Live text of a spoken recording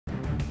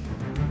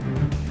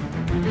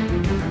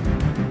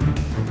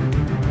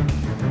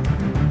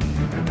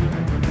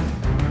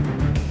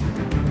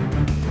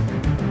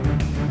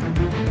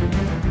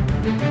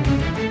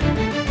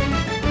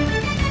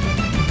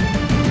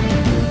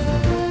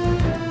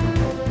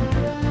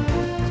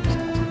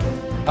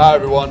Hi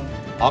everyone,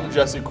 I'm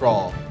Jesse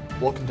Kroll.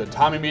 Welcome to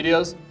Tommy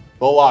Media's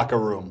The Locker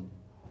Room.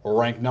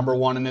 Ranked number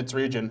 1 in its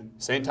region,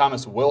 St.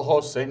 Thomas will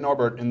host St.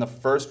 Norbert in the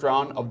first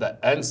round of the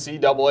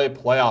NCAA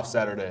playoff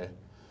Saturday.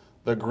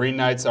 The Green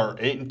Knights are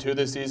 8-2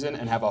 this season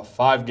and have a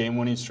 5-game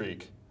winning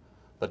streak.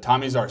 The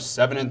Tommies are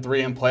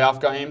 7-3 in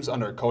playoff games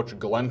under coach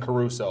Glenn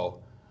Caruso.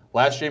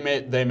 Last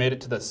year they made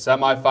it to the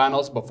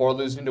semifinals before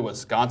losing to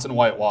Wisconsin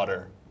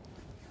Whitewater.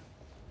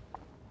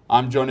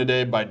 I'm joined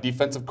today by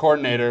defensive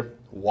coordinator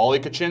Wallie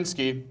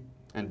Kuchinski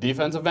and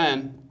defensive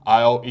end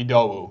Io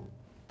Idowu.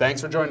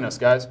 Thanks for joining us,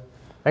 guys.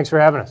 Thanks for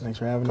having us. Thanks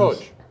for having us.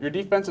 Coach, your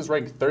defense is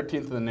ranked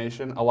 13th in the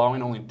nation,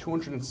 allowing only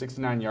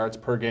 269 yards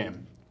per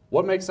game.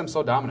 What makes them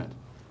so dominant?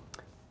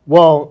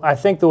 Well, I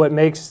think that what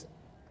makes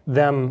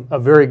them a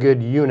very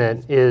good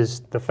unit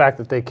is the fact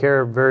that they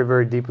care very,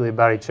 very deeply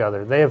about each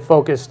other. They have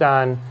focused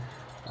on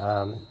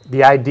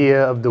the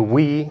idea of the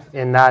we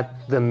and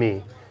not the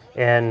me.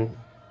 And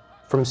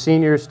from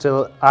seniors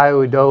to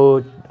Io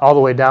Idowu, all the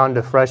way down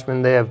to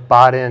freshmen, they have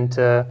bought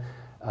into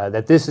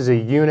that this is a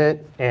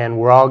unit and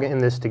we're all in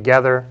this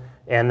together,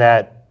 and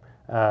that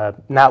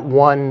not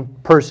one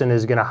person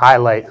is going to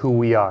highlight who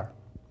we are.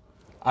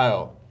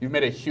 Io, you've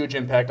made a huge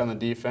impact on the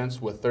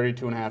defense with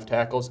 32.5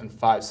 tackles and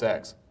 5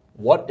 sacks.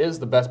 What is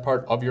the best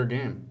part of your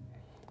game?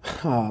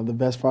 The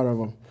best part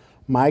of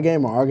my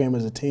game or our game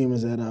as a team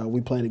is that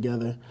we play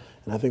together.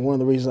 And I think one of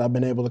the reasons I've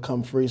been able to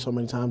come free so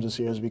many times this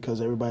year is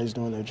because everybody's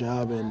doing their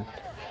job. And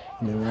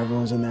I mean, when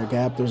everyone's in their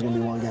gap, there's going to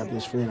be one gap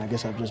that's free. And I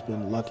guess I've just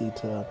been lucky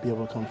to be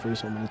able to come free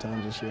so many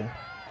times this year.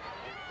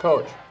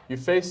 Coach, you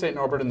faced St.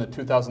 Norbert in the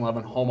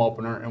 2011 home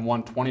opener and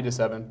won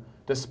 20-7,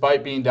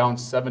 despite being down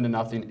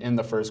 7-0 in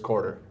the first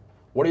quarter.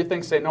 What do you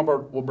think St.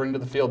 Norbert will bring to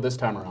the field this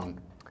time around?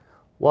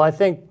 Well, I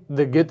think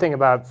the good thing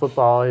about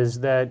football is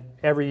that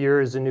every year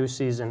is a new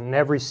season, and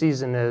every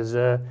season is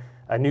a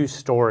new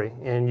story.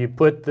 And you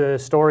put the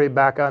story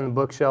back on the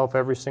bookshelf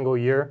every single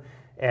year,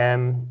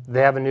 and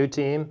they have a new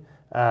team.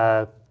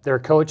 Their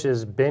coach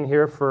has been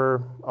here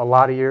for a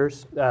lot of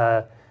years.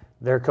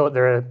 They've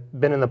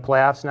been in the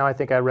playoffs now. I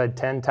think I read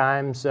 10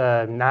 times,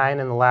 9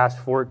 in the last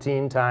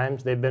 14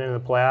 times they've been in the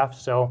playoffs.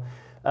 So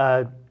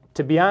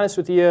to be honest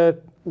with you,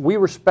 we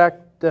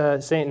respect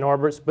St.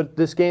 Norbert's, but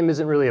this game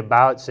isn't really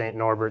about St.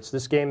 Norbert's.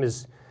 This game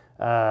is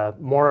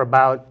more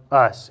about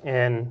us.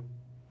 And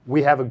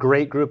we have a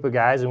great group of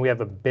guys, and we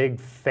have a big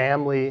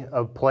family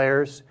of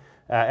players.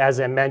 As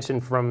I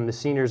mentioned, from the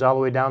seniors all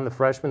the way down to the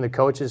freshmen, the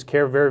coaches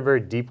care very, very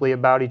deeply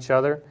about each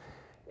other.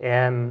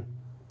 And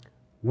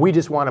we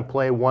just want to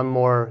play one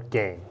more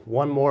game,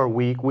 one more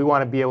week. We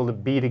want to be able to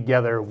be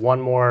together one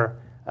more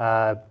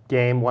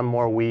game, one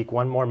more week,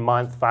 one more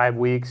month, 5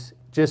 weeks,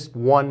 just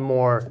one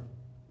more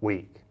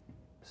week.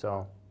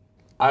 So,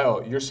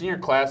 Io, your senior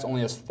class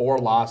only has 4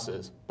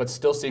 losses, but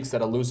still seeks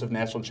that elusive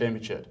national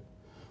championship.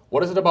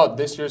 What is it about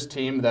this year's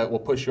team that will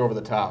push you over the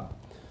top?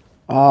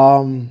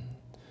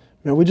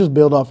 Man, we just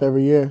build off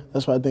every year.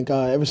 That's why I think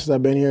ever since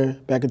I've been here,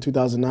 back in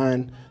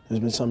 2009, there's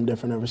been something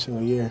different every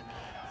single year.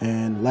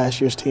 And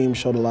last year's team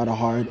showed a lot of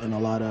heart and a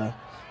lot of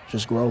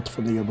just growth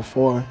from the year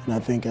before. And I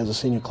think as a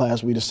senior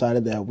class, we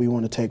decided that we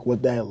want to take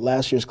what that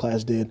last year's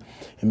class did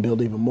and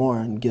build even more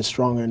and get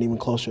stronger and even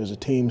closer as a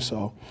team.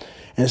 So,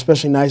 and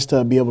especially nice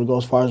to be able to go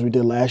as far as we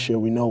did last year.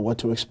 We know what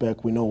to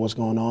expect. We know what's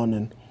going on,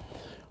 and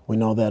we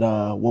know that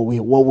what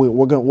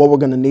we're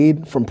going to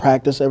need from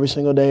practice every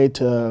single day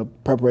to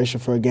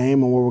preparation for a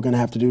game, and what we're going to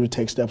have to do to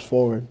take steps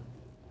forward.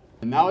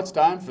 And now it's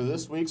time for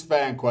this week's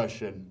fan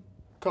question.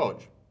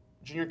 Coach,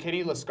 Junior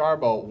Katie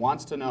Lascarbo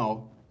wants to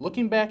know,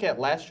 looking back at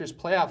last year's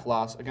playoff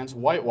loss against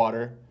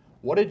Whitewater,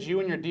 what did you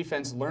and your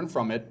defense learn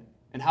from it,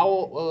 and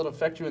how will it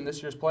affect you in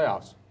this year's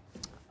playoffs?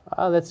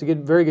 That's a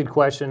very good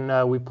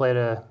question. We played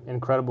an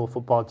incredible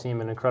football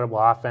team, an incredible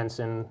offense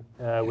in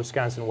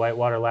Wisconsin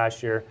Whitewater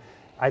last year.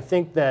 I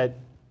think that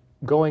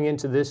going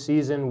into this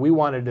season, we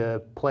wanted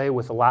to play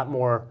with a lot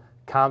more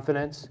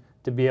confidence,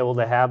 to be able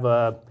to have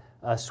a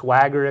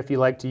swagger, if you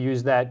like to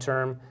use that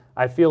term.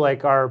 I feel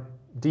like our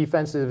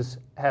defenses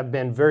have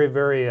been very,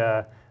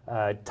 very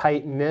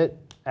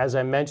tight-knit. As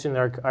I mentioned,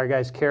 our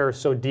guys care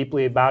so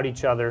deeply about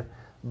each other.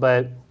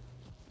 But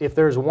if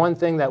there's one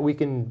thing that we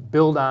can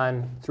build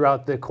on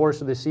throughout the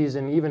course of the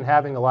season, even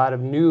having a lot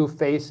of new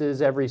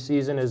faces every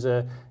season is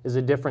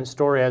a different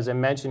story. As I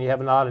mentioned, you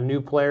have a lot of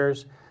new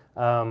players.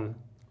 I'd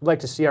like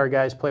to see our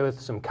guys play with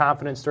some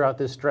confidence throughout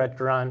this stretch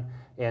run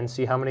and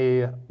see how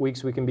many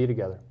weeks we can be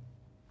together.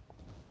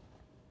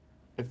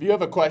 If you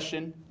have a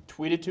question,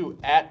 tweet it to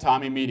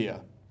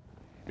 @TommyMedia.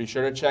 Be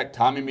sure to check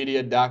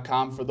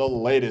TommyMedia.com for the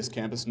latest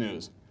campus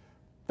news.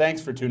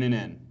 Thanks for tuning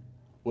in.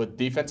 With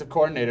defensive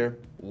coordinator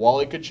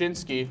Wallie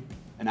Kuchinski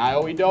and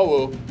Io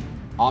Idowu,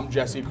 I'm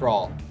Jesse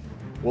Kroll.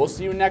 We'll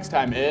see you next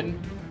time in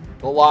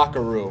The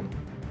Locker Room.